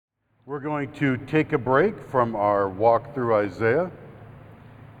We're going to take a break from our walk through Isaiah.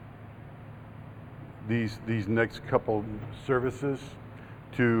 These next couple services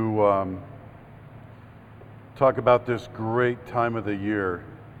to talk about this great time of the year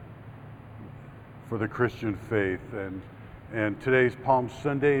for the Christian faith. And today's Palm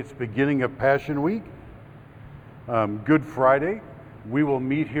Sunday. It's beginning of Passion Week. Good Friday. We will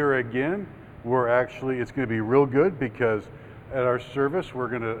meet here again. It's going to be real good because at our service we're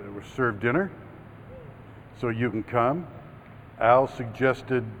going to serve dinner, so you can come. Al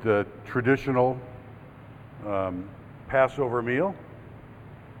suggested the traditional Passover meal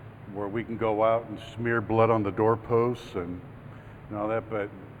where we can go out and smear blood on the doorposts and all that, but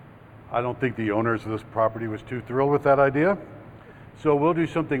I don't think the owners of this property was too thrilled with that idea. So we'll do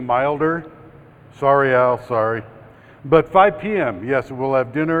something milder. Sorry, Al, sorry. But 5 p.m., yes, we'll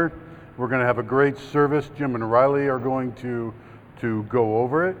have dinner. We're going to have a great service. Jim and Riley are going to go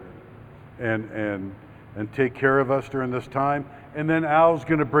over it and take care of us during this time. And then Al's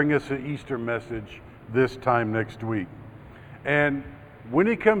going to bring us an Easter message this time next week. And when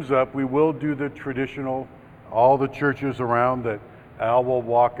he comes up, we will do the traditional, all the churches around that Al will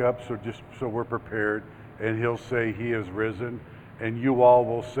walk up, so just so we're prepared, and he'll say he is risen, and you all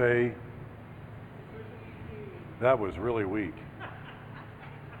will say, that was really weak.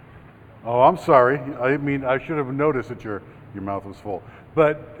 Oh, I'm sorry. I mean, I should have noticed that your mouth was full.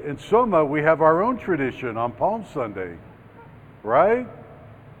 But in Soma, we have our own tradition on Palm Sunday, right?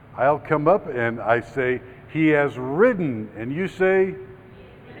 I'll come up and I say, he has ridden, and you say,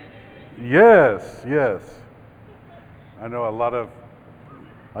 yes. I know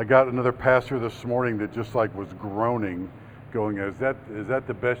I got another pastor this morning that just was groaning, going, is that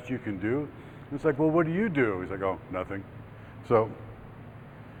the best you can do? And it's like, well, what do you do? He's like, oh, nothing. So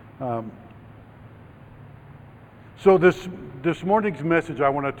this morning's message I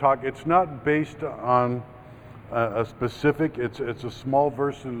want to talk, it's not based on a specific, it's a small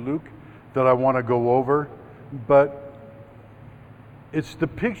verse in Luke that I want to go over, but it's the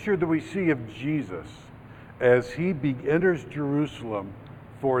picture that we see of Jesus as he enters Jerusalem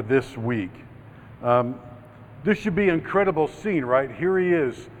for this week. This should be an incredible scene, right? Here he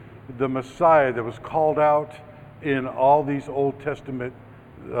is, the Messiah that was called out in all these Old Testament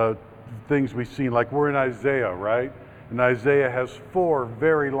things we've seen, like we're in Isaiah, right? And Isaiah has 4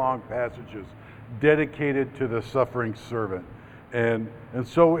 very long passages dedicated to the suffering servant. And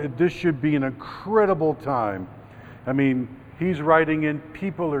so this should be an incredible time. I mean, he's writing in,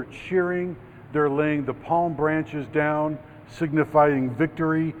 people are cheering, they're laying the palm branches down, signifying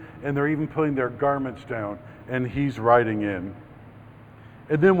victory, and they're even putting their garments down, and he's writing in.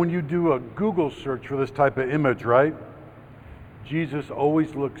 And then when you do a Google search for this type of image, right? Jesus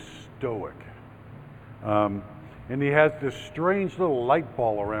always looks stoic. And he has this strange little light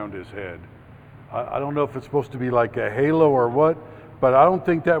ball around his head. I don't know if it's supposed to be like a halo or what, but I don't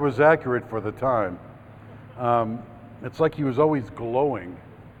think that was accurate for the time. It's like he was always glowing.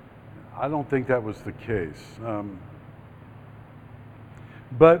 I don't think that was the case.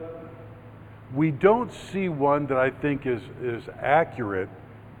 But we don't see one that I think is accurate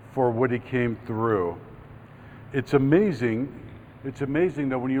for what he came through. It's amazing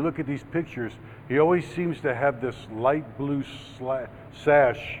that when you look at these pictures, he always seems to have this light blue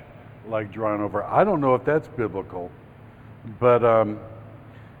sash drawn over. I don't know if that's biblical, but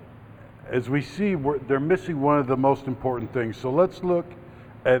as we see, they're missing one of the most important things. So let's look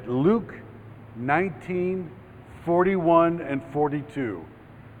at Luke 19:41 and 42.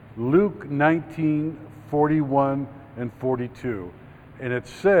 Luke 19:41 and 42. And it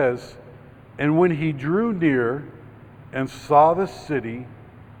says, and when he drew near and saw the city,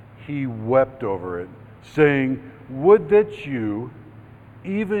 he wept over it, saying, would that you,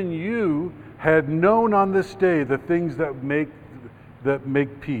 even you, had known on this day the things that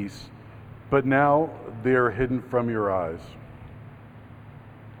make peace, but now they are hidden from your eyes.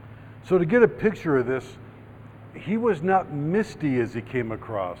 So to get a picture of this, he was not misty as he came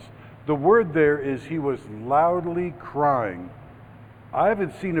across. The word there is he was loudly crying. I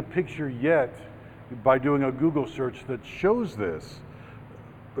haven't seen a picture yet by doing a Google search that shows this.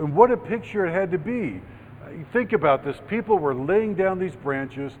 And what a picture it had to be. Think about this. People were laying down these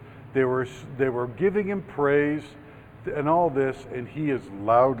branches. They were giving him praise and all this, and he is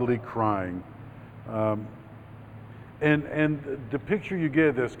loudly crying. And the picture you get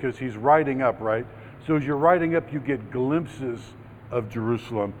of this, because he's riding up, right? So as you're riding up, you get glimpses of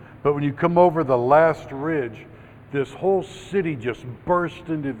Jerusalem. But when you come over the last ridge, this whole city just burst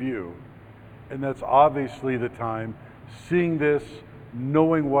into view. And that's obviously the time. Seeing this,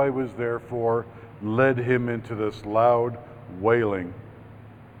 knowing what he was there for, led him into this loud wailing.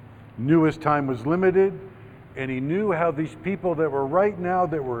 knew his time was limited, and he knew how these people that were right now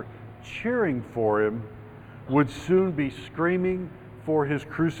that were cheering for him would soon be screaming for his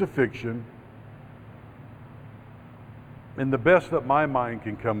crucifixion. And the best that my mind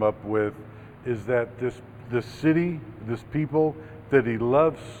can come up with is that this city, this people that he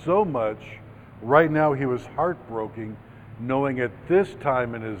loved so much, right now he was heartbroken, knowing at this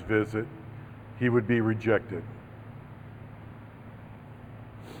time in his visit he would be rejected.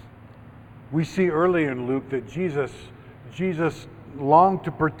 We see early in Luke that Jesus longed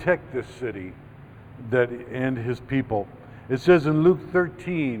to protect this city and his people. It says in Luke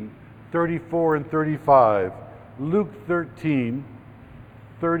 13, 34 and 35, Luke 13,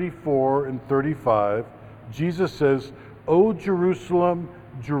 34 and 35, Jesus says, "O Jerusalem,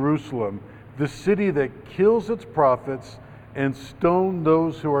 Jerusalem, the city that kills its prophets and stones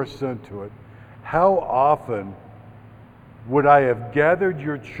those who are sent to it. How often would I have gathered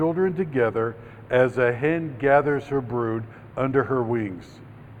your children together as a hen gathers her brood under her wings,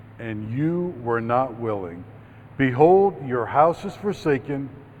 and you were not willing. Behold, your house is forsaken,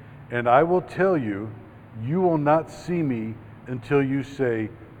 and I will tell you, you will not see me until you say,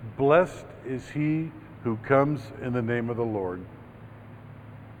 blessed is he who comes in the name of the Lord."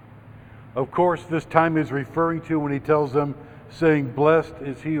 Of course, this time is referring to when he tells them, saying, blessed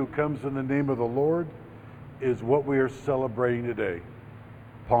is he who comes in the name of the Lord, is what we are celebrating today,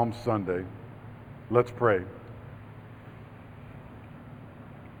 Palm Sunday. Let's pray.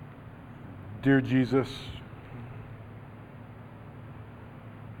 Dear Jesus,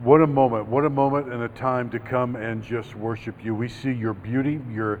 what a moment and a time to come and just worship you. We see your beauty,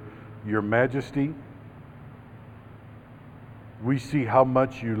 your majesty. We see how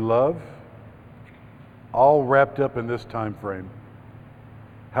much you love, all wrapped up in this time frame.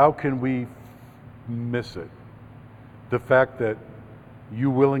 How can we miss it? The fact that you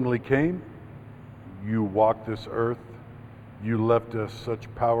willingly came, you walked this earth, you left us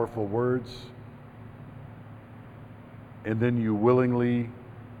such powerful words, and then you willingly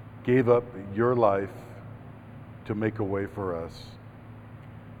gave up your life to make a way for us.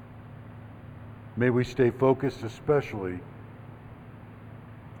 May we stay focused, especially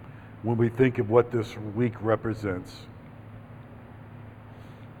when we think of what this week represents.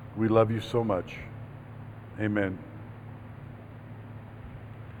 We love you so much. Amen.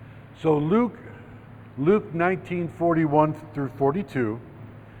 So Luke 19:41 through 42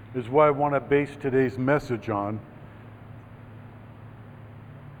 is what I want to base today's message on,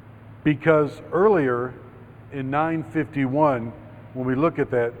 because earlier in 9:51, when we look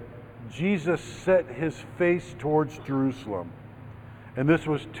at that, Jesus set his face towards Jerusalem. And this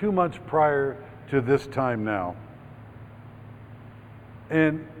was 2 months prior to this time now.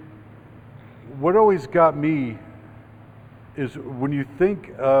 And what always got me is when you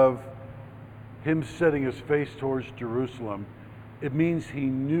think of him setting his face towards Jerusalem, it means he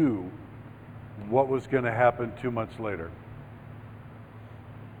knew what was going to happen 2 months later.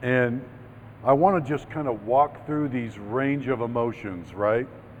 And I want to just kind of walk through these range of emotions, right,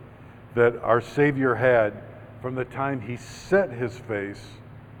 that our Savior had from the time he set his face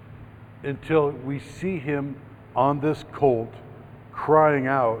until we see him on this colt crying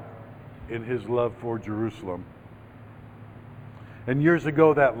out in his love for Jerusalem. And years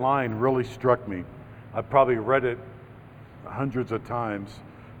ago, that line really struck me. I probably read it hundreds of times,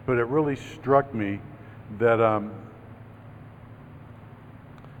 but it really struck me that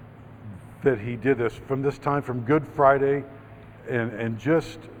that he did this from this time, from Good Friday, and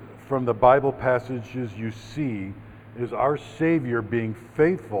just from the Bible passages you see, is our Savior being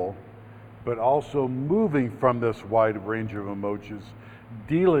faithful, but also moving from this wide range of emotions,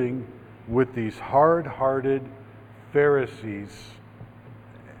 dealing with these hard-hearted Pharisees.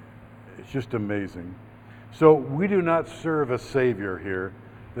 It's just amazing. So we do not serve a Savior here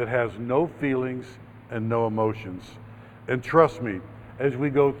that has no feelings and no emotions. And trust me, as we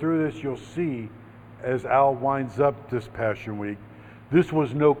go through this, you'll see, as Al winds up this Passion Week, this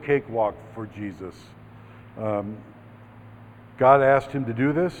was no cakewalk for Jesus. God asked him to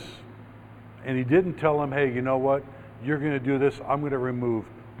do this, and he didn't tell him, hey, you know what? You're going to do this. I'm going to remove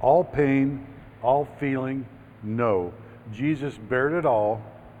all pain, all feeling. No. Jesus bared it all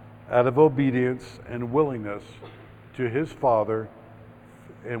out of obedience and willingness to his Father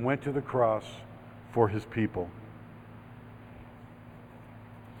and went to the cross for his people.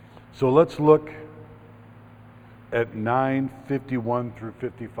 So let's look at 9:51 through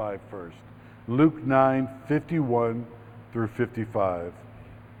 55 first. Luke 9:51 through 55.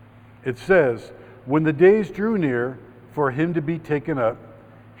 It says, when the days drew near for him to be taken up,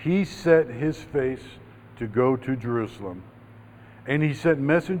 he set his face to go to Jerusalem. And he sent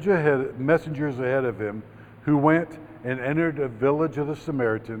messengers ahead of him, who went and entered a village of the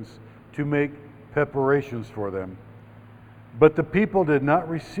Samaritans to make preparations for them. But the people did not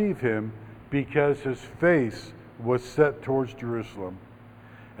receive him, because his face was set towards Jerusalem.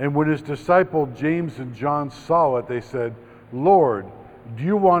 And when his disciple James and John saw it, they said, "Lord, do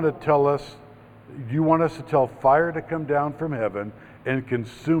you want us to tell fire to come down from heaven and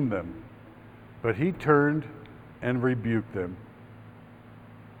consume them?" But he turned and rebuked them.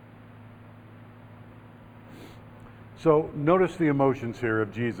 So notice the emotions here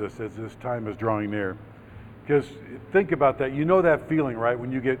of Jesus as this time is drawing near. Because think about that. You know that feeling, right?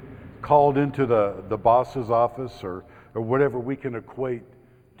 When you get called into the boss's office or whatever we can equate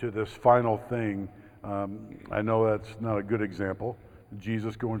to this final thing. I know that's not a good example,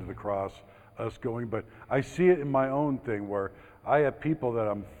 Jesus going to the cross, us going, but I see it in my own thing where I have people that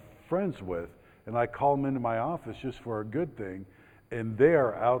I'm friends with, and I call them into my office just for a good thing, and they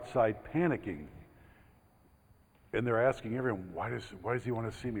are outside panicking. And they're asking everyone, why does he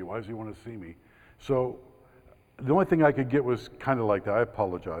want to see me? Why does he want to see me? So the only thing I could get was kind of like that. I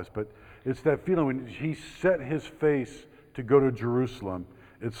apologize, but it's that feeling when he set his face to go to Jerusalem.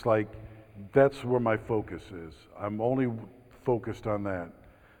 It's like, that's where my focus is. I'm only focused on that.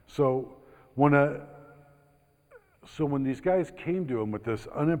 So when these guys came to him with this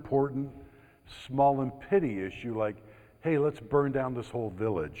unimportant, small and petty issue, like, hey, let's burn down this whole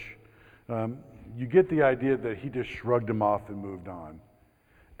village. You get the idea that he just shrugged them off and moved on.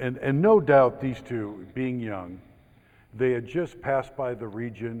 And no doubt these two, being young, they had just passed by the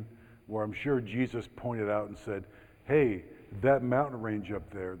region where I'm sure Jesus pointed out and said, hey, that mountain range up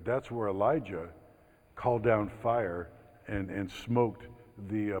there, that's where Elijah called down fire and smoked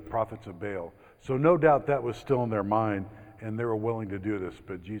the prophets of Baal. So no doubt that was still in their mind, and they were willing to do this.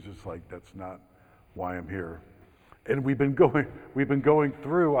 But Jesus, like, that's not why I'm here. And we've been going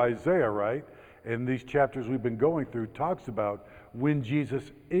through Isaiah, right? And these chapters we've been going through talks about when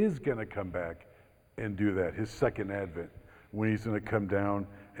Jesus is going to come back and do that, his second advent, when he's going to come down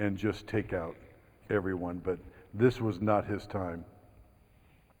and just take out everyone. But this was not his time.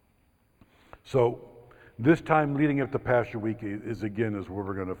 So this time leading up to Passion Week is where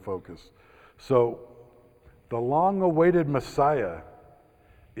we're going to focus. So the long-awaited Messiah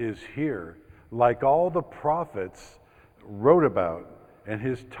is here, like all the prophets wrote about, and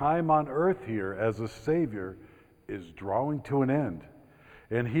his time on earth here as a Savior is drawing to an end.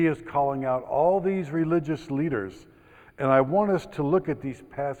 And he is calling out all these religious leaders. And I want us to look at these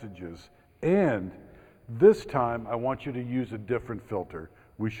passages. And this time, I want you to use a different filter.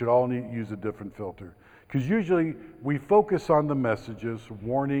 We should all use a different filter. Because usually we focus on the messages,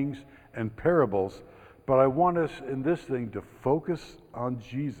 warnings, and parables. But I want us in this thing to focus on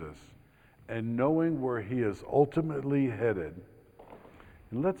Jesus and knowing where he is ultimately headed.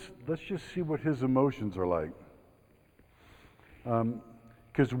 And let's just see what his emotions are like.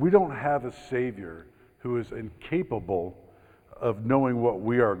 Because we don't have a Savior who is incapable of knowing what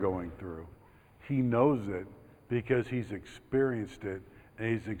we are going through. He knows it because he's experienced it,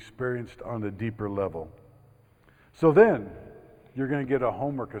 and he's experienced on a deeper level. So then, you're going to get a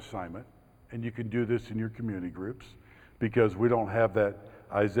homework assignment, and you can do this in your community groups, because we don't have that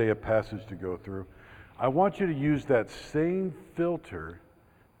Isaiah passage to go through. I want you to use that same filter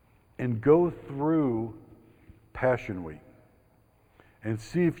and go through Passion Week and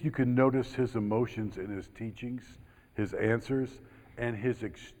see if you can notice his emotions in his teachings, his answers, and his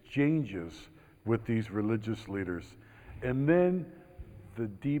exchanges with these religious leaders. And then the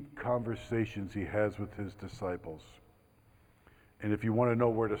deep conversations he has with his disciples. And if you want to know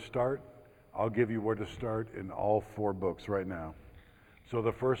where to start, I'll give you where to start in all 4 books right now. So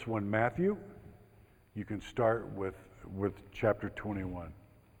the first one, Matthew, you can start with chapter 21.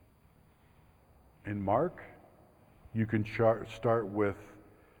 In Mark, you can start with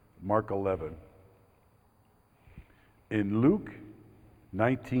Mark 11. In Luke,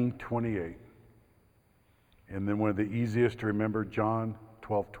 19:28. And then one of the easiest to remember, John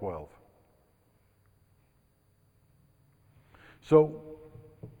 12:12. So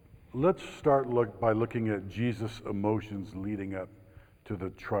let's start by looking at Jesus' emotions leading up to the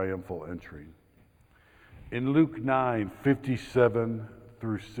triumphal entry. In Luke 9:57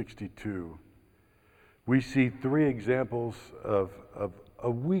 through 62, we see 3 examples of a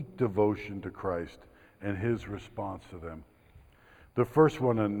weak devotion to Christ and his response to them. The first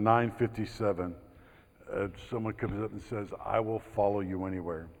one in 9:57, someone comes up and says, I will follow you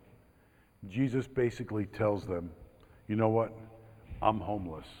anywhere. Jesus basically tells them, you know what? I'm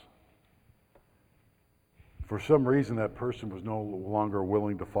homeless. For some reason, that person was no longer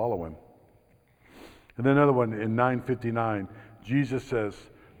willing to follow him. And then another one in 9:59, Jesus says,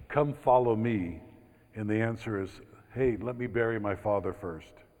 "Come follow me." And the answer is, "Hey, let me bury my father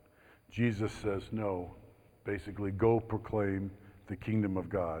first." Jesus says, "No." Basically, go proclaim the kingdom of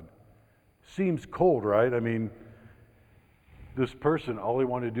God. Seems cold, right? I mean, this person, all he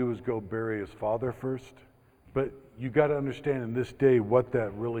wanted to do was go bury his father first. But you got to understand in this day what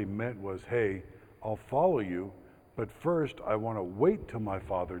that really meant was, hey, I'll follow you, but first I want to wait till my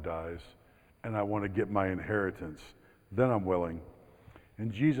father dies and I want to get my inheritance. Then I'm willing.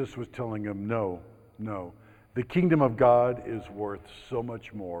 And Jesus was telling him, no. The kingdom of God is worth so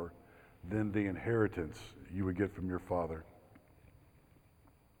much more than the inheritance you would get from your father.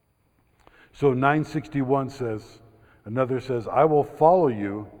 So 961 says, another says, "I will follow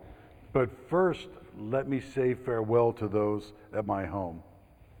you, but first let me say farewell to those at my home."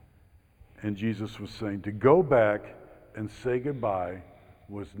 And Jesus was saying to go back and say goodbye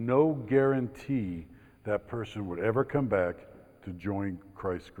was no guarantee that person would ever come back to join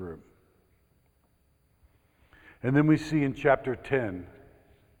Christ's group. And then we see in chapter 10,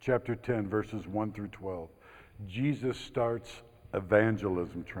 verses 1 through 12, Jesus starts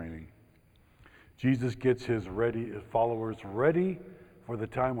evangelism training. Jesus gets his followers ready for the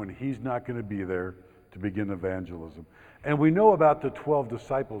time when he's not going to be there to begin evangelism. And we know about the 12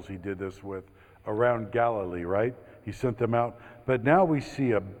 disciples he did this with around Galilee, right? He sent them out. But now we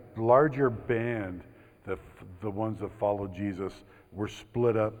see a larger band, the ones that followed Jesus were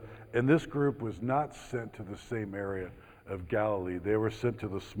split up. And this group was not sent to the same area of Galilee. They were sent to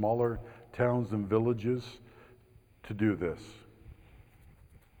the smaller towns and villages to do this.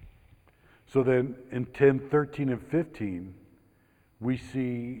 So then in 10, 13, and 15, we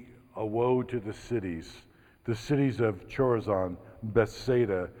see a woe to the cities. The cities of Chorazin,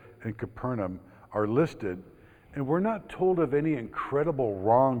 Bethsaida, and Capernaum are listed, and we're not told of any incredible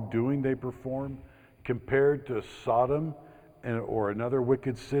wrongdoing they performed compared to Sodom or another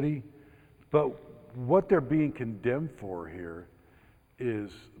wicked city. But what they're being condemned for here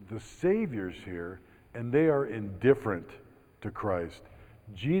is the Savior's here, and they are indifferent to Christ.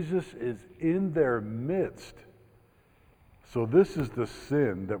 Jesus is in their midst. So this is the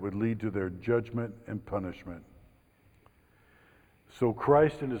sin that would lead to their judgment and punishment. So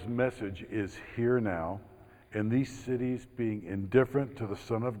Christ and his message is here now, and these cities being indifferent to the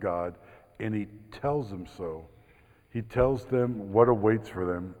Son of God, and he tells them so. He tells them what awaits for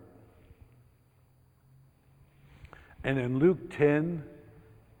them. And in Luke 10,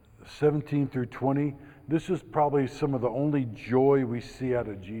 17 through 20, this is probably some of the only joy we see out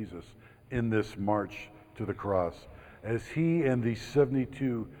of Jesus in this march to the cross, as he and the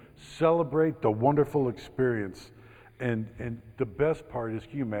 72 celebrate the wonderful experience. And the best part is,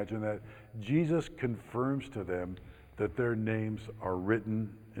 can you imagine that? Jesus confirms to them that their names are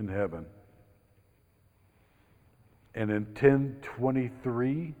written in heaven. And in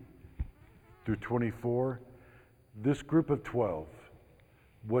 10:23 through 24, this group of 12,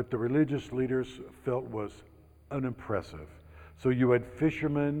 what the religious leaders felt was unimpressive. So you had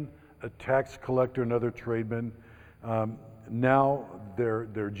fishermen, a tax collector, and other tradesmen. Now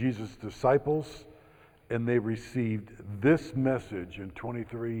they're Jesus' disciples, and they received this message in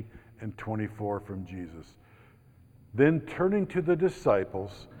 23 and 24 from Jesus. Then turning to the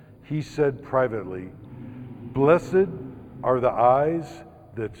disciples, he said privately, "Blessed are the eyes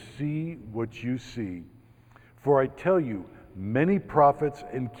that see what you see. For I tell you, many prophets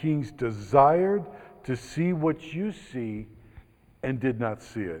and kings desired to see what you see and did not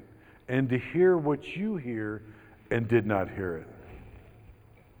see it, and to hear what you hear and did not hear it."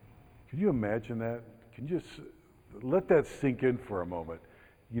 Can you imagine that? Can you just let that sink in for a moment?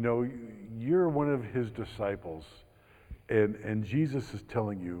 You know, you're one of his disciples, and Jesus is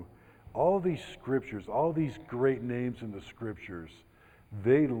telling you, all these scriptures, all these great names in the scriptures,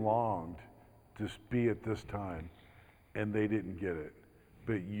 they longed to be at this time, and they didn't get it.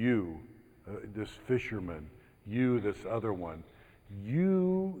 But you, this fisherman, you, this other one,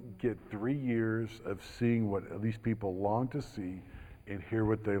 you get 3 years of seeing what these people long to see and hear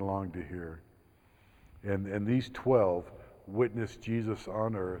what they long to hear. And these 12 witnessed Jesus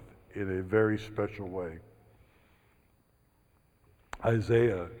on earth in a very special way.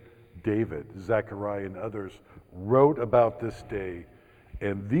 Isaiah, David, Zechariah, and others wrote about this day,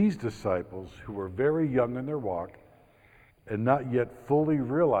 and these disciples, who were very young in their walk and not yet fully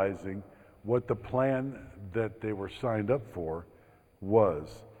realizing what the plan that they were signed up for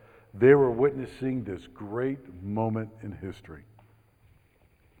was, they were witnessing this great moment in history.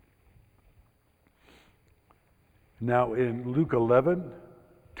 Now in Luke 11,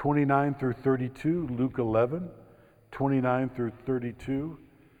 29 through 32, Luke 11, 29 through 32,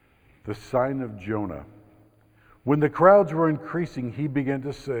 the sign of Jonah. When the crowds were increasing, he began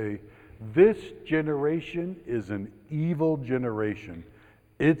to say, "This generation is an evil generation.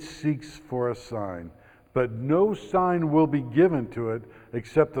 It seeks for a sign, but no sign will be given to it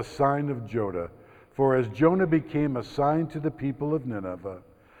except the sign of Jonah. For as Jonah became a sign to the people of Nineveh,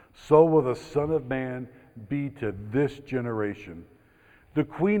 so will the Son of Man be to this generation. The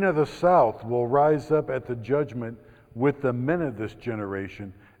queen of the south will rise up at the judgment with the men of this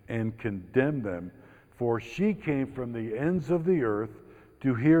generation and condemn them, for she came from the ends of the earth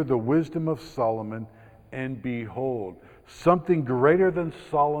to hear the wisdom of Solomon, and behold, something greater than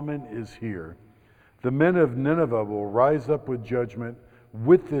Solomon is here. The men of Nineveh will rise up with judgment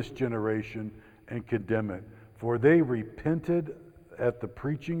with this generation and condemn it, for they repented at the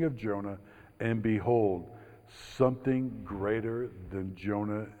preaching of Jonah, and behold, something greater than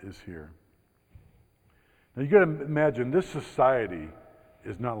Jonah is here." Now you got to imagine, this society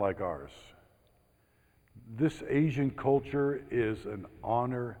is not like ours. This Asian culture is an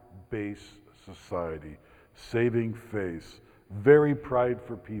honor-based society, saving face, very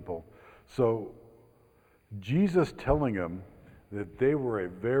prideful people. So Jesus telling them that they were a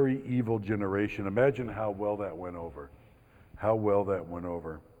very evil generation. Imagine how well that went over. How well that went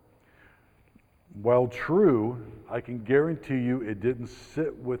over. While true, I can guarantee you it didn't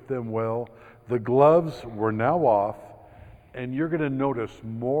sit with them well. The gloves were now off, and you're going to notice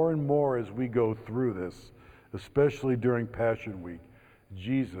more and more as we go through this, especially during Passion Week,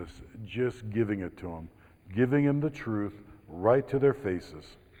 Jesus just giving it to them, giving them the truth right to their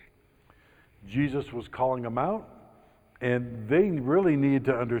faces. Jesus was calling them out, and they really need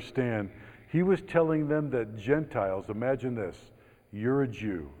to understand. He was telling them that Gentiles, imagine this, you're a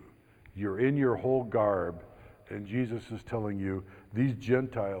Jew, you're in your whole garb, and Jesus is telling you these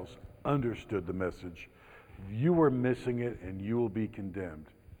Gentiles understood the message. You were missing it, and you will be condemned.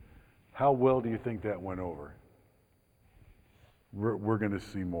 How well do you think that went over? We're going to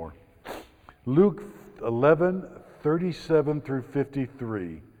see more. Luke 11:37 through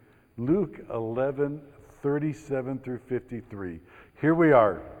 53. Luke 11:37 through 53. Here we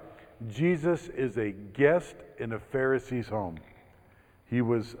are. Jesus is a guest in a Pharisee's home. He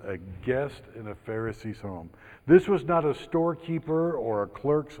was a guest in a Pharisee's home. This was not a storekeeper or a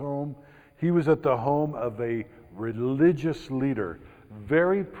clerk's home. He was at the home of a religious leader,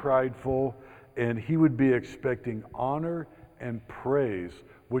 very prideful, and he would be expecting honor and praise,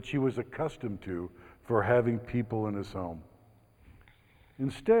 which he was accustomed to for having people in his home.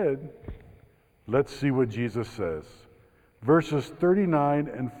 Instead, let's see what Jesus says. Verses 39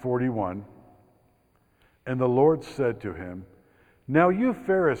 and 41, "And the Lord said to him, 'Now you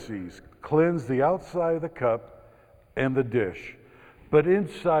Pharisees cleanse the outside of the cup and the dish, but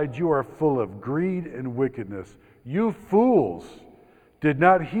inside you are full of greed and wickedness. You fools! Did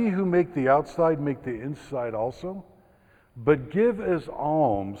not he who made the outside make the inside also? But give as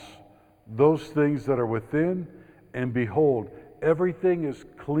alms those things that are within, and behold, everything is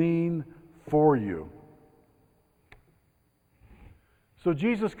clean for you.'" So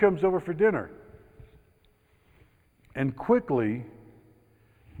Jesus comes over for dinner. And quickly,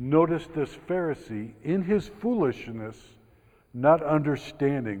 notice this Pharisee, in his foolishness, not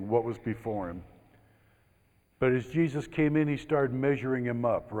understanding what was before him. But as Jesus came in, he started measuring him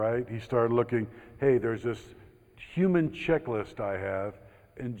up, right? He started looking, hey, there's this human checklist I have,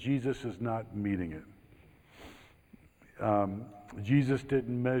 and Jesus is not meeting it. Jesus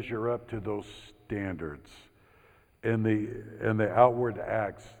didn't measure up to those standards and the outward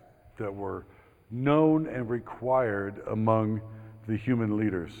acts that were known and required among the human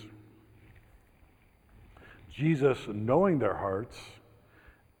leaders. Jesus, knowing their hearts,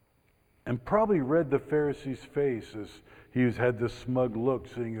 and probably read the Pharisee's face as he had this smug look,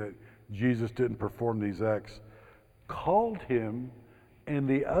 seeing that Jesus didn't perform these acts, called him and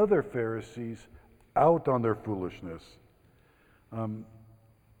the other Pharisees out on their foolishness.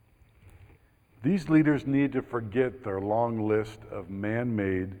 These leaders need to forget their long list of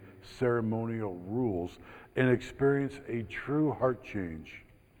man-made ceremonial rules and experience a true heart change.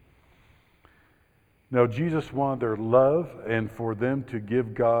 Now, Jesus wanted their love and for them to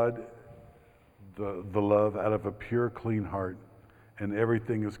give God the love out of a pure, clean heart, and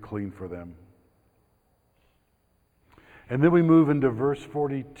everything is clean for them. And then we move into verse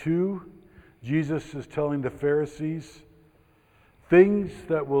 42. Jesus is telling the Pharisees things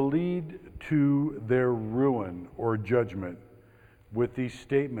that will lead to their ruin or judgment with these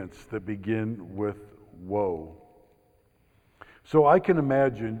statements that begin with woe. So I can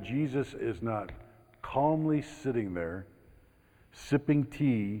imagine Jesus is not calmly sitting there, sipping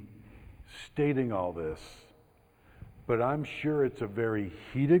tea, stating all this. But I'm sure it's a very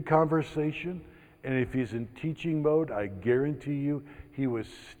heated conversation, And if he's in teaching mode, I guarantee you he was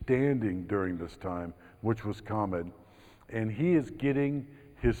standing during this time, which was common. And he is getting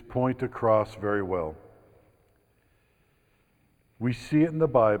his point across very well. We see it in the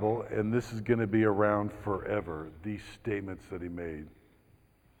Bible, and this is going to be around forever, these statements that he made.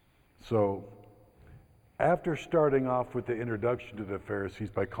 So, after starting off with the introduction to the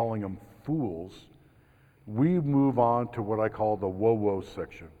Pharisees by calling them fools, we move on to what I call the woe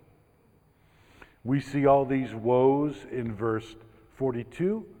section. We see all these woes in verse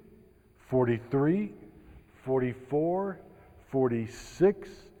 42, 43, 44, 46,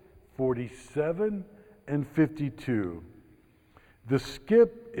 47, and 52. The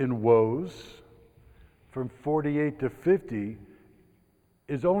skip in woes from 48 to 50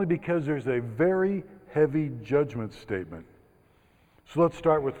 is only because there's a very heavy judgment statement. So let's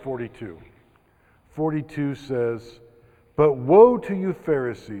start with 42. 42 says, "But woe to you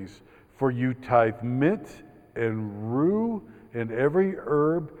Pharisees, for you tithe mint and rue and every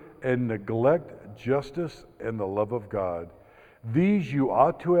herb and neglect justice and the love of God. These you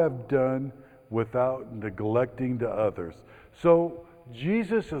ought to have done without neglecting the others." So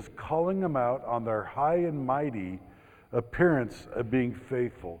Jesus is calling them out on their high and mighty appearance of being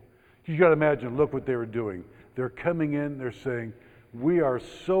faithful. You got to imagine, look what they were doing. They're coming in, they're saying, "We are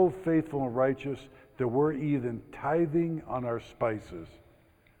so faithful and righteous that we're even tithing on our spices."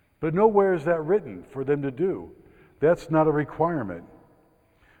 But nowhere is that written for them to do. That's not a requirement.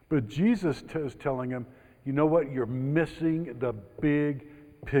 But Jesus is telling them, you know what? You're missing the big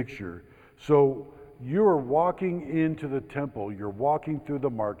picture. So you're walking into the temple, you're walking through the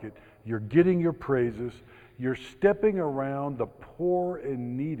market, you're getting your praises, you're stepping around the poor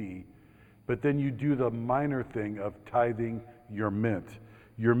and needy, but then you do the minor thing of tithing your mint.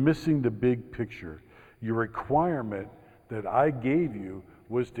 You're missing the big picture. Your requirement that I gave you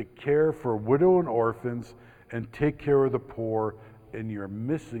was to care for widow and orphans and take care of the poor, and you're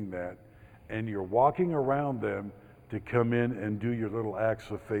missing that, and you're walking around them to come in and do your little acts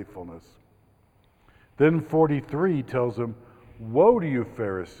of faithfulness. Then 43 tells them, "Woe to you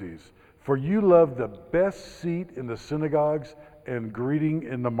Pharisees, for you love the best seat in the synagogues and greeting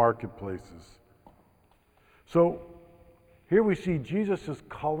in the marketplaces." So here we see Jesus is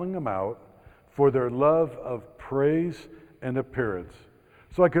calling them out for their love of praise and appearance.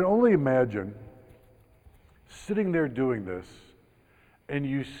 So I can only imagine sitting there doing this, and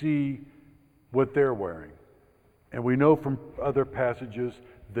you see what they're wearing. And we know from other passages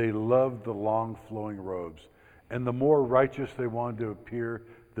they loved the long flowing robes. And the more righteous they wanted to appear,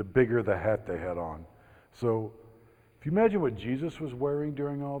 the bigger the hat they had on. So if you imagine what Jesus was wearing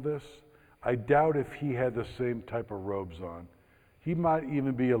during all this, I doubt if he had the same type of robes on. He might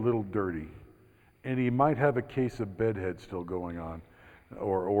even be a little dirty. And he might have a case of bedhead still going on,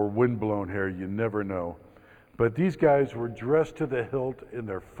 or windblown hair, you never know. But these guys were dressed to the hilt in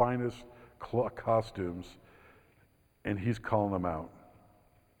their finest costumes, and he's calling them out.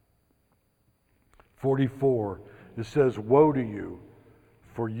 44, it says, "Woe to you,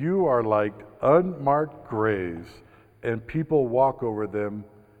 for you are like unmarked graves, and people walk over them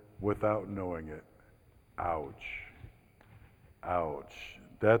without knowing it." Ouch. Ouch.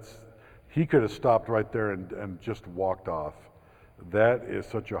 He could have stopped right there and just walked off. That is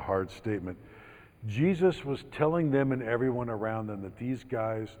such a hard statement. Jesus was telling them and everyone around them that these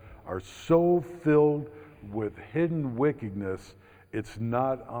guys are so filled with hidden wickedness, it's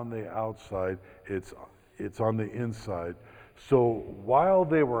not on the outside, it's on the inside. So while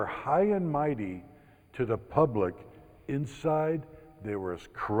they were high and mighty to the public, inside they were as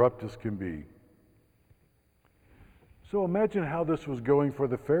corrupt as can be. So imagine how this was going for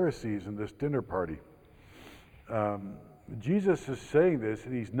the Pharisees in this dinner party. Jesus is saying this,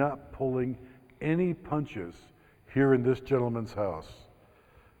 and he's not pulling any punches here in this gentleman's house.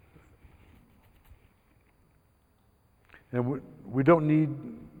 And we don't need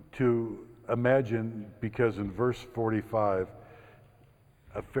to imagine, because in verse 45,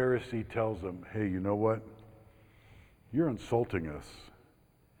 a Pharisee tells them, "Hey, you know what? You're insulting us."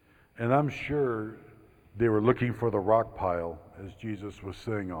 And I'm sure they were looking for the rock pile as Jesus was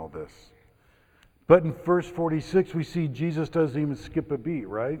saying all this. But in verse 46, we see Jesus doesn't even skip a beat,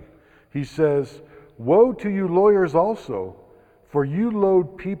 right? He says, "Woe to you lawyers also, for you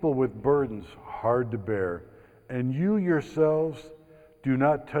load people with burdens hard to bear, and you yourselves do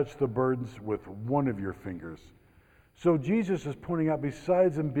not touch the burdens with one of your fingers." So Jesus is pointing out,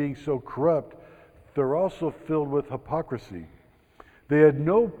 besides them being so corrupt, they're also filled with hypocrisy. They had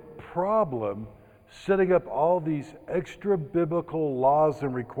no problem setting up all these extra biblical laws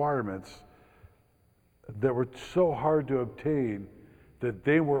and requirements that were so hard to obtain that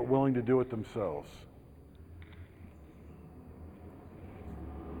they weren't willing to do it themselves.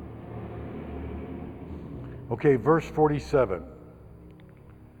 Okay, verse 47.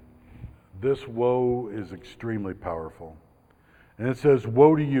 This woe is extremely powerful. And it says,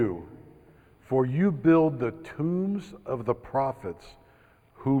 "Woe to you, for you build the tombs of the prophets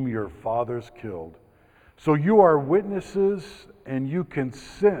whom your fathers killed. So you are witnesses and you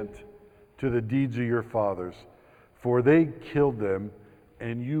consent to the deeds of your fathers, for they killed them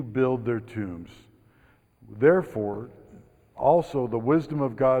and you build their tombs. Therefore, also the wisdom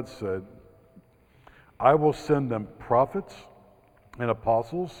of God said, I will send them prophets and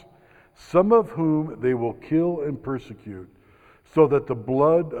apostles, some of whom they will kill and persecute, so that the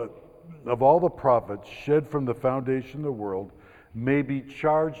blood of all the prophets shed from the foundation of the world may be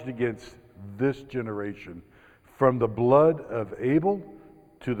charged against this generation, from the blood of Abel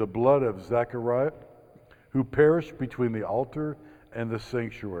to the blood of Zechariah, who perished between the altar and the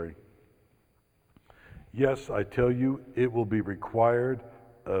sanctuary. Yes, I tell you, it will be required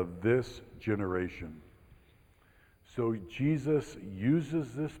of this generation." So Jesus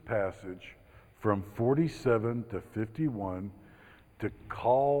uses this passage from 47 to 51 to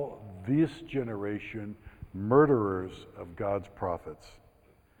call this generation murderers of God's prophets.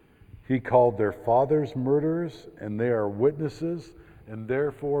 He called their fathers murderers, and they are witnesses, and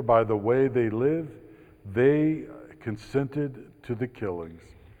therefore, by the way they live, they consented to the killings.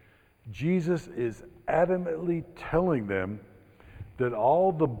 Jesus is adamantly telling them that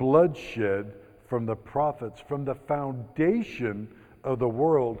all the bloodshed from the prophets, from the foundation of the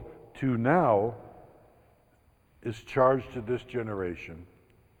world to now, is charged to this generation.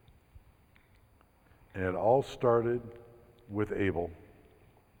 And it all started with Abel.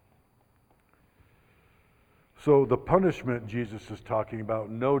 So the punishment Jesus is talking about,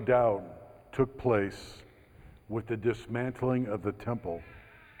 no doubt, took place with the dismantling of the temple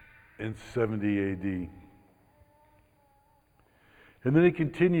in 70 AD. And then he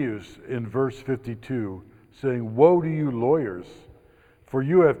continues in verse 52, saying, "Woe to you lawyers, for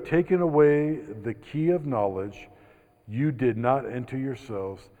you have taken away the key of knowledge. You did not enter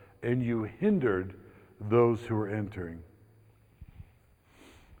yourselves, and you hindered those who were entering."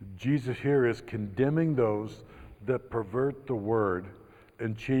 Jesus here is condemning those that pervert the word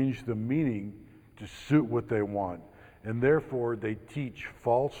and change the meaning to suit what they want. And therefore, they teach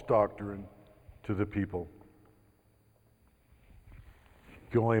false doctrine to the people.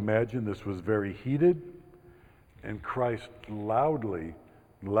 You can only imagine this was very heated, and Christ loudly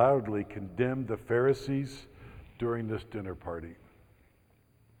condemned the Pharisees during this dinner party.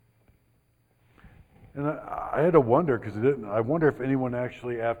 And I had to wonder, because I wonder if anyone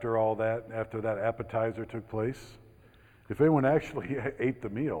actually, after that appetizer took place, if anyone actually ate the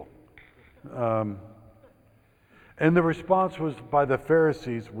meal. And the response was by the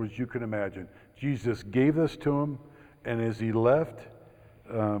Pharisees was, you can imagine. Jesus gave this to them, and as he left,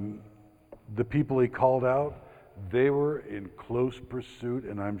 the people he called out, they were in close pursuit,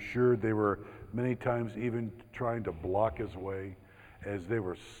 and I'm sure they were many times even trying to block his way, as they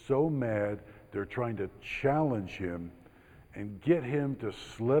were so mad. They're trying to challenge him and get him to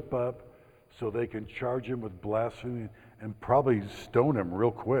slip up so they can charge him with blasphemy and probably stone him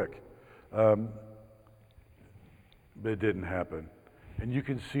real quick. But it didn't happen. And you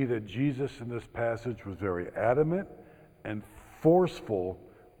can see that Jesus in this passage was very adamant and forceful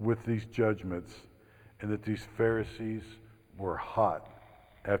with these judgments, and that these Pharisees were hot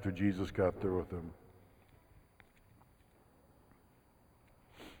after Jesus got through with them.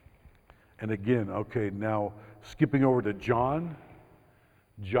 And again, okay, now skipping over to John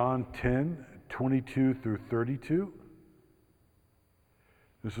 10, 22 through 32.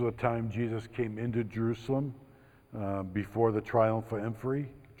 This is a time Jesus came into Jerusalem before the triumphal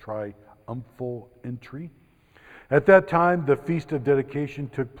entry. At that time, the Feast of Dedication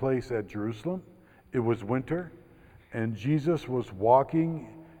took place at Jerusalem. It was winter, and Jesus was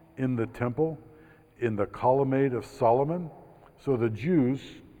walking in the temple in the colonnade of Solomon. So the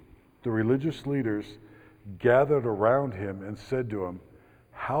Jews, the religious leaders, gathered around him and said to him,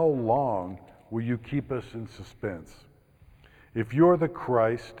 "How long will you keep us in suspense? If you're the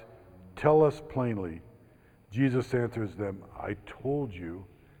Christ, tell us plainly." Jesus answers them, "I told you,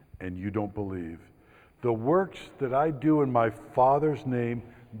 and you don't believe. The works that I do in my Father's name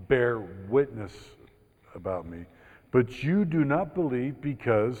bear witness about me, but you do not believe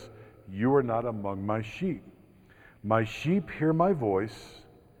because you are not among my sheep. My sheep hear my voice,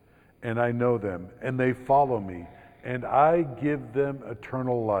 and I know them, and they follow me, and I give them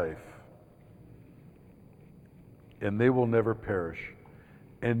eternal life, and they will never perish,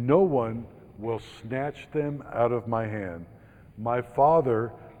 and no one will snatch them out of my hand. My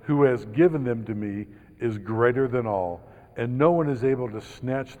Father who has given them to me is greater than all, and no one is able to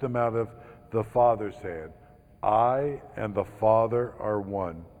snatch them out of the Father's hand. I and the Father are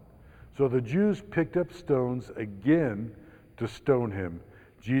one." So the Jews picked up stones again to stone him.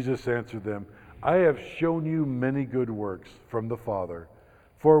 Jesus answered them, "I have shown you many good works from the Father.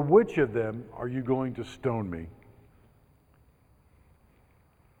 For which of them are you going to stone me?"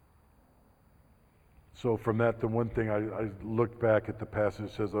 So from that, the one thing I looked back at the passage,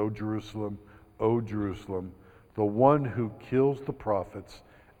 it says, O Jerusalem, the one who kills the prophets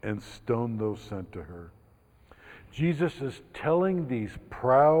and stoned those sent to her." Jesus is telling these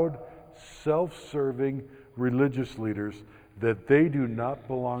proud, self-serving religious leaders that they do not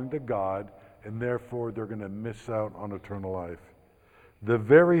belong to God, and therefore they're going to miss out on eternal life. The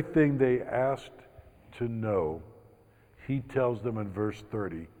very thing they asked to know, he tells them in verse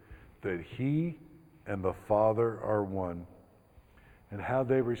 30, that he and the Father are one. And how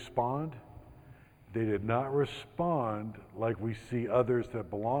they respond? They did not respond like we see others that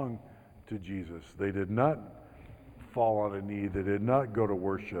belong to Jesus. They did not fall on a knee. They did not go to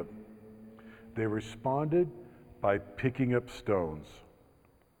worship. They responded by picking up stones.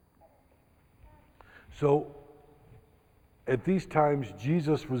 So at these times,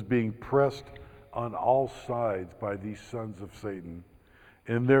 Jesus was being pressed on all sides by these sons of Satan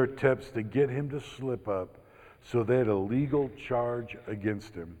in their attempts to get him to slip up, so they had a legal charge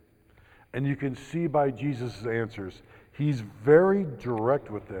against him. And you can see by Jesus' answers, he's very direct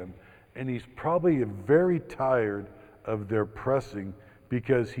with them, and he's probably very tired of their pressing,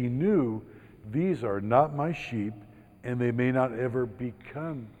 because he knew these are not my sheep, and they may not ever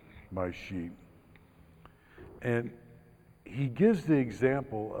become my sheep. And he gives the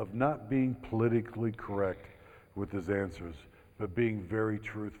example of not being politically correct with his answers, but being very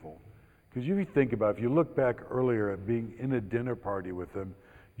truthful. Because if you think about it, if you look back earlier at being in a dinner party with him,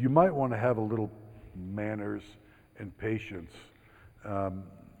 you might want to have a little manners and patience.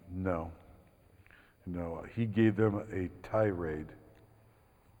 No, he gave them a tirade.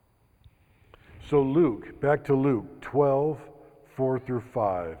 So back to Luke 12, 4 through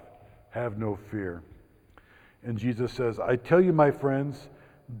 5, have no fear. And Jesus says, "I tell you, my friends,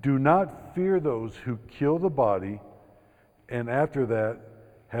 do not fear those who kill the body, and after that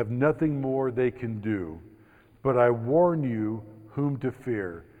have nothing more they can do. But I warn you whom to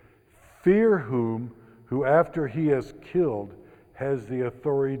fear. Fear him who after he has killed has the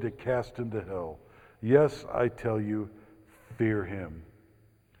authority to cast into hell. Yes, I tell you, fear him."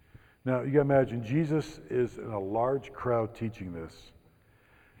 Now, you can imagine, Jesus is in a large crowd teaching this.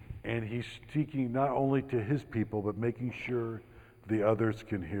 And he's speaking not only to his people, but making sure the others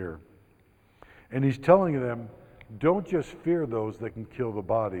can hear. And he's telling them, don't just fear those that can kill the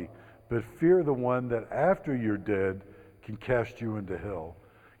body, but fear the one that after you're dead can cast you into hell.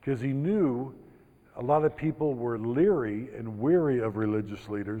 Because he knew a lot of people were leery and weary of religious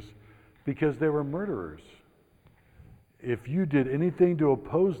leaders because they were murderers. If you did anything to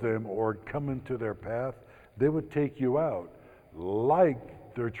oppose them or come into their path, they would take you out,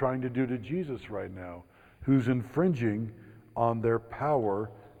 like they're trying to do to Jesus right now, who's infringing on their power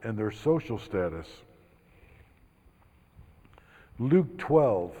and their social status. Luke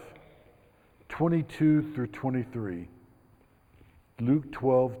 12, 22 through 23. Luke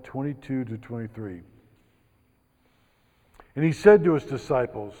 12, 22 to 23. And he said to his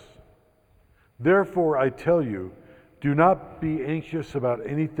disciples, "Therefore I tell you, do not be anxious about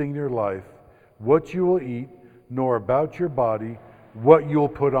anything in your life, what you will eat, nor about your body, what you'll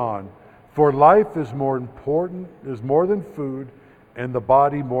put on. For life is more than food, and the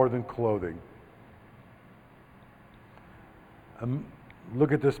body more than clothing."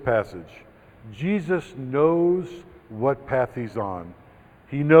 Look at this passage. Jesus knows what path he's on.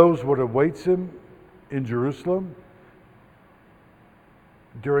 He knows what awaits him in Jerusalem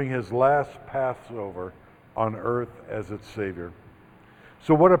during his last Passover on earth as its Savior.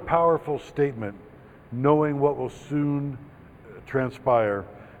 So what a powerful statement, knowing what will soon transpire.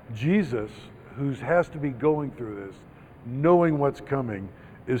 Jesus, who has to be going through this, knowing what's coming,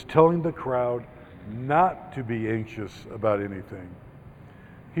 is telling the crowd not to be anxious about anything.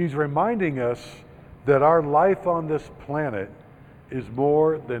 He's reminding us that our life on this planet is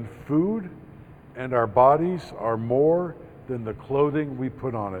more than food, and our bodies are more than the clothing we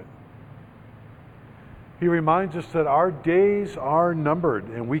put on it. He reminds us that our days are numbered,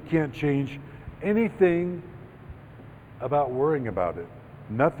 and we can't change anything about worrying about it.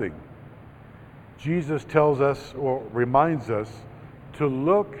 Nothing. Jesus tells us, or reminds us, to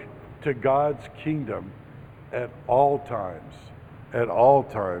look to God's kingdom at all times. At all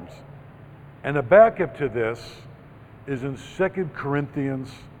times. And a backup to this is in 2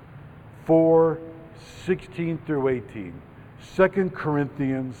 Corinthians 4:16 through 18. 2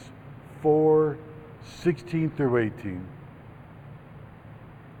 Corinthians 4:16 through 18.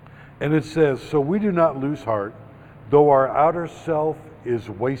 And it says, "So we do not lose heart, though our outer self is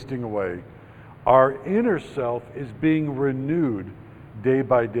wasting away. Our inner self is being renewed day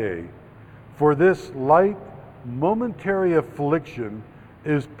by day. For this light, momentary affliction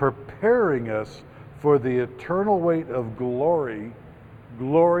is preparing us for the eternal weight of glory,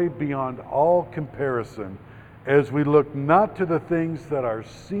 glory beyond all comparison, as we look not to the things that are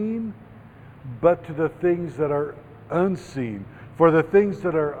seen, but to the things that are unseen. For the things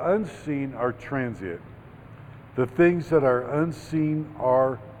that are unseen are transient. The things that are unseen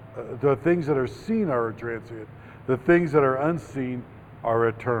are, the things that are seen are transient. The things that are unseen are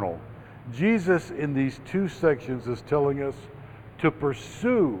eternal." Jesus in these two sections is telling us to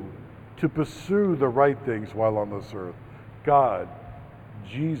pursue the right things while on this earth. God,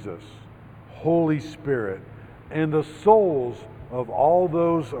 Jesus, Holy Spirit, and the souls of all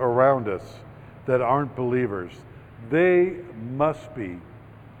those around us that aren't believers. They must be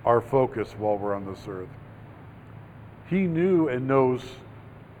our focus while we're on this earth. He knew and knows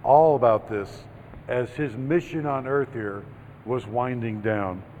all about this as his mission on earth here was winding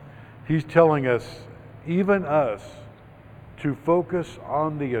down. He's telling us, even us, to focus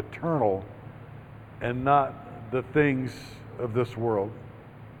on the eternal and not the things of this world.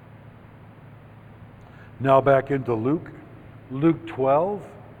 Now back into Luke. Luke 12,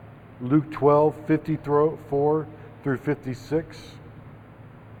 54 through 56.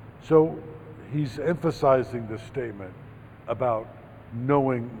 So he's emphasizing this statement about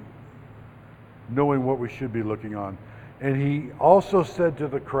knowing what we should be looking on. And he also said to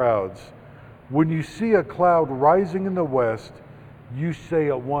the crowds, "When you see a cloud rising in the west, you say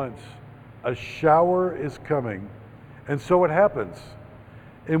at once, 'A shower is coming.' And so it happens.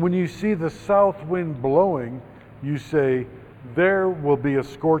 And when you see the south wind blowing, you say, 'There will be a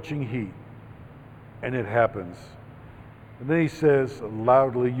scorching heat.' And it happens." And then he says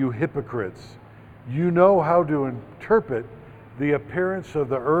loudly, "You hypocrites, you know how to interpret the appearance of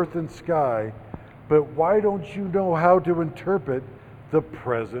the earth and sky, but why don't you know how to interpret the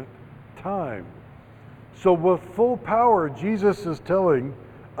present time?" So with full power, Jesus is telling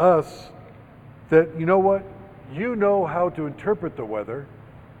us that, you know what? You know how to interpret the weather.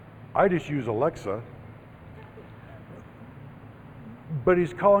 I just use Alexa. But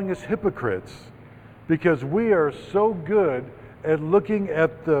he's calling us hypocrites because we are so good at looking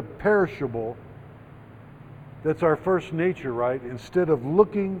at the perishable. That's our first nature, right? Instead of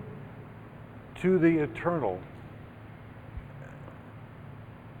looking to the eternal.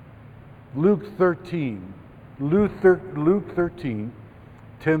 Luke 13,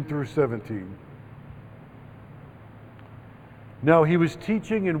 10 through 17. "Now he was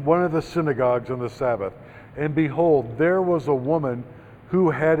teaching in one of the synagogues on the Sabbath, and behold, there was a woman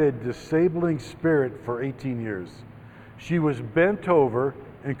who had a disabling spirit for 18 years. She was bent over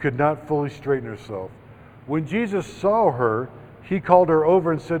and could not fully straighten herself. When Jesus saw her, he called her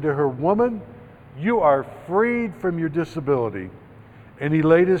over and said to her, 'Woman, you are freed from your disability.' And he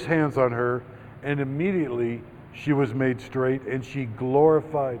laid his hands on her, and immediately she was made straight, and she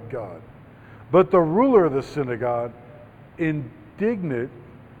glorified God. But the ruler of the synagogue, indignant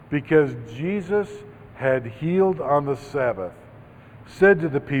because Jesus had healed on the Sabbath, said to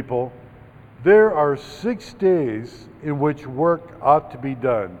the people, 'There are 6 days in which work ought to be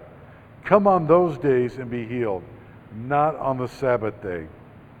done. Come on those days and be healed, not on the Sabbath day.'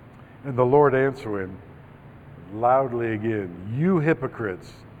 And the Lord answered him loudly again, 'You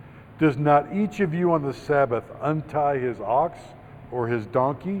hypocrites, does not each of you on the Sabbath untie his ox or his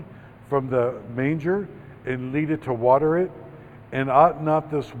donkey from the manger and lead it to water it? And ought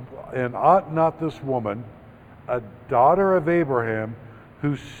not this woman, a daughter of Abraham,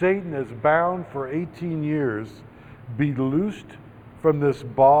 who Satan has bound for 18 years, be loosed from this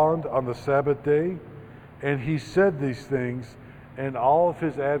bond on the Sabbath day?' And he said these things, and all of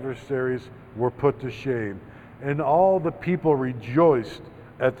his adversaries were put to shame. And all the people rejoiced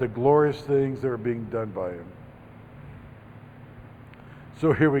at the glorious things that were being done by him."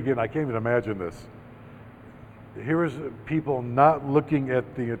 So here we get, I can't even imagine this. Here is people not looking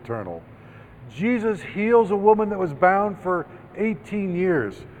at the eternal. Jesus heals a woman that was bound for 18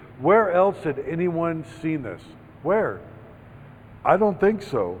 years. Where else had anyone seen this? Where? I don't think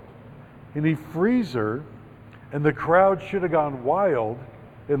so. And he frees her, and the crowd should have gone wild,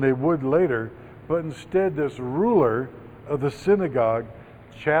 and they would later, but instead this ruler of the synagogue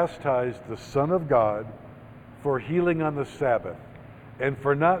chastised the Son of God for healing on the Sabbath and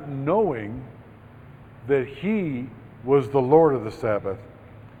for not knowing that he was the Lord of the Sabbath.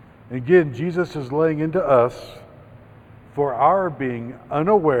 Again, Jesus is laying into us for our being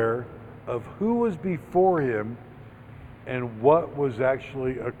unaware of who was before him and what was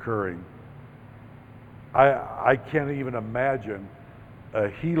actually occurring. I can't even imagine a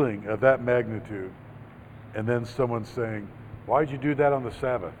healing of that magnitude and then someone saying, "Why'd you do that on the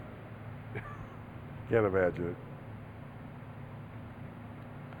Sabbath?" Can't imagine it.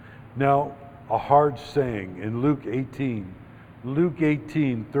 Now, a hard saying in Luke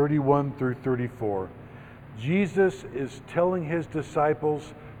 18, 31 through 34. Jesus is telling his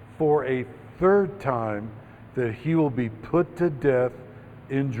disciples for a third time that he will be put to death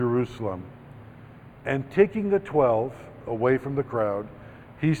in Jerusalem. And taking the 12 away from the crowd,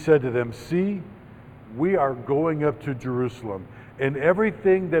 he said to them, "See, we are going up to Jerusalem, and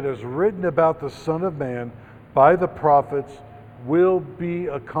everything that is written about the Son of Man by the prophets will be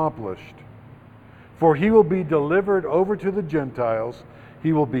accomplished. For he will be delivered over to the Gentiles,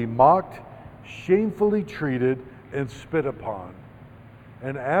 he will be mocked, shamefully treated, and spit upon.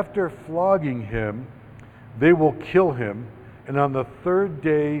 And after flogging him, they will kill him, and on the third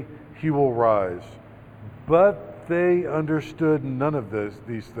day he will rise." But they understood none of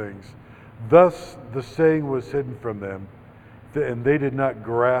these things. Thus the saying was hidden from them, and they did not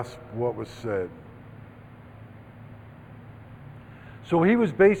grasp what was said. So he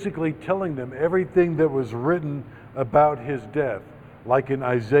was basically telling them everything that was written about his death, like in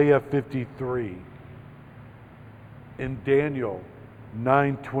Isaiah 53, in Daniel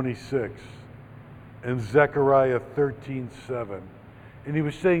 9:26, and Zechariah 13:7. And he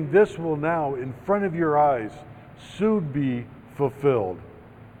was saying, this will now, in front of your eyes, soon be fulfilled.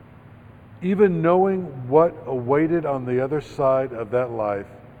 Even knowing what awaited on the other side of that life,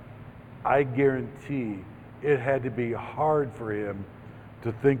 I guarantee it had to be hard for him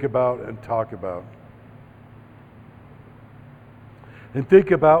to think about and talk about. And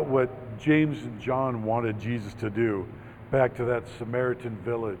think about what James and John wanted Jesus to do back to that Samaritan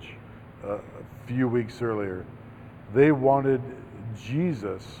village a few weeks earlier. They wanted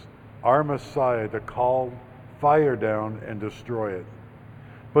Jesus, our Messiah, to call fire down and destroy it.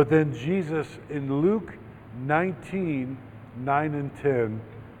 But then Jesus in Luke 19:9 and 10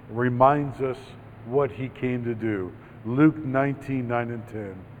 reminds us what he came to do. Luke 19:9 and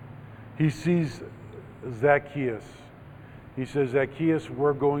 10. He sees Zacchaeus. He says, "Zacchaeus,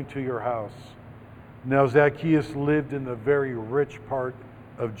 we're going to your house." Now Zacchaeus lived in the very rich part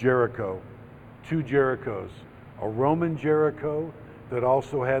of Jericho. Two Jerichos. A Roman Jericho that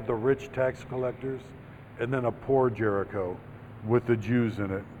also had the rich tax collectors, and then a poor Jericho with the Jews in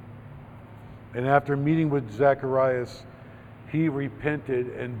it. And after meeting with Zacharias, he repented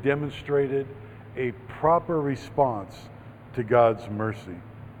and demonstrated a proper response to God's mercy.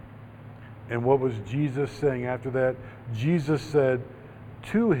 And what was Jesus saying after that? Jesus said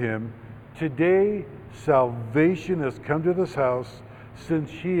to him, "Today salvation has come to this house, since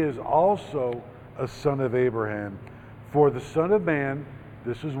he is also a son of Abraham. For the Son of Man,"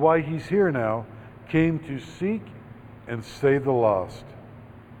 this is why he's here now, "came to seek and save the lost."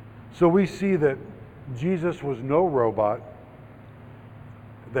 So we see that Jesus was no robot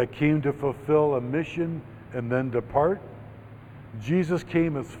that came to fulfill a mission and then depart. Jesus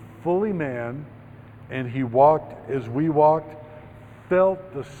came as fully man, and he walked as we walked,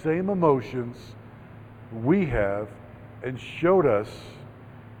 felt the same emotions we have, and showed us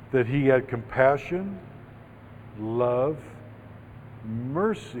that he had compassion, love,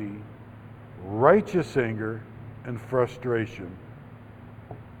 mercy, righteous anger, and frustration.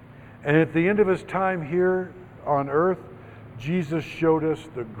 And at the end of his time here on earth, Jesus showed us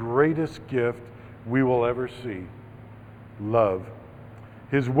the greatest gift we will ever see: love.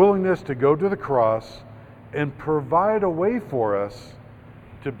 His willingness to go to the cross and provide a way for us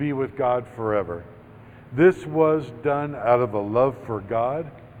to be with God forever. This was done out of a love for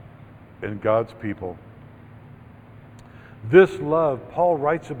God and God's people. This love, Paul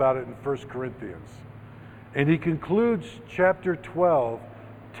writes about it in 1 Corinthians. And he concludes chapter 12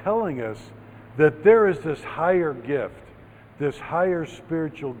 telling us that there is this higher gift, this higher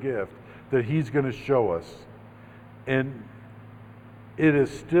spiritual gift that he's going to show us. And it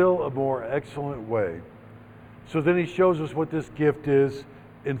is still a more excellent way. So then he shows us what this gift is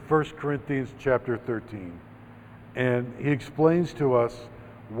in 1 Corinthians chapter 13. And he explains to us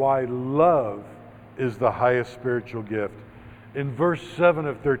why love is the highest spiritual gift. In verse 7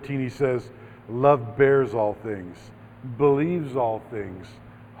 of 13 he says, "Love bears all things, believes all things,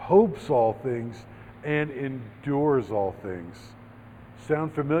 hopes all things, and endures all things."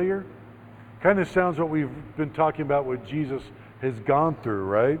 Sound familiar? Kind of sounds what we've been talking about, what Jesus has gone through,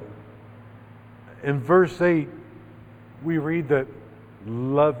 right? In verse 8, we read that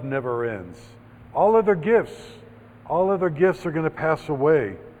love never ends. All other gifts are going to pass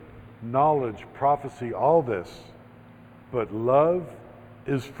away. Knowledge, prophecy, all this. But love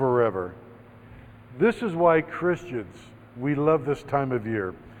is forever. This is why Christians, we love this time of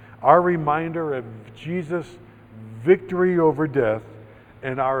year. Our reminder of Jesus' victory over death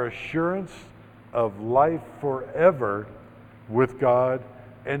and our assurance of life forever with God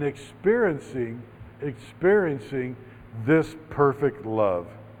and experiencing this perfect love.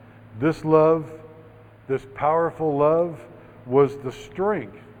 This love, this powerful love, was the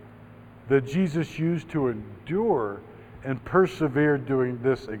strength that Jesus used to endure and persevere during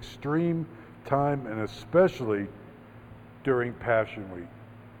this extreme time, and especially during Passion Week.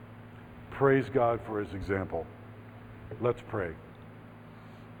 Praise God for his example. Let's pray.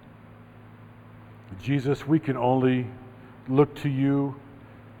 Jesus, we can only look to you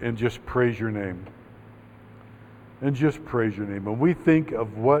and just praise your name. And just praise your name. When we think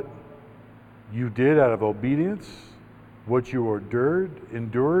of what you did out of obedience, what you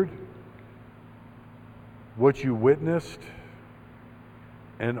endured, what you witnessed,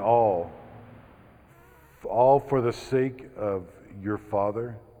 and all for the sake of your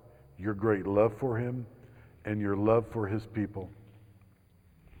Father, your great love for him, and your love for his people.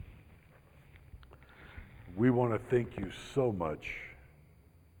 We want to thank you so much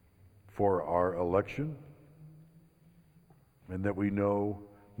for our election, and that we know,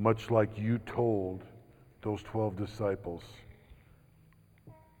 much like you told those 12 disciples,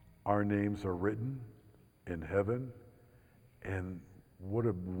 our names are written in heaven, and what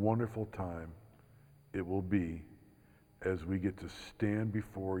a wonderful time it will be as we get to stand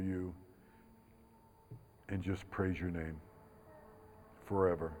before you and just praise your name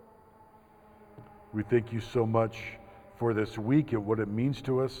forever. We thank you so much for this week and what it means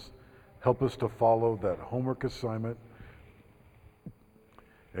to us. Help us to follow that homework assignment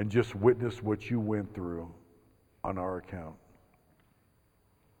and just witness what you went through on our account.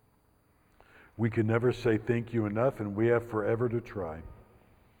 We can never say thank you enough, and we have forever to try.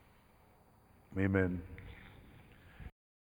 Amen.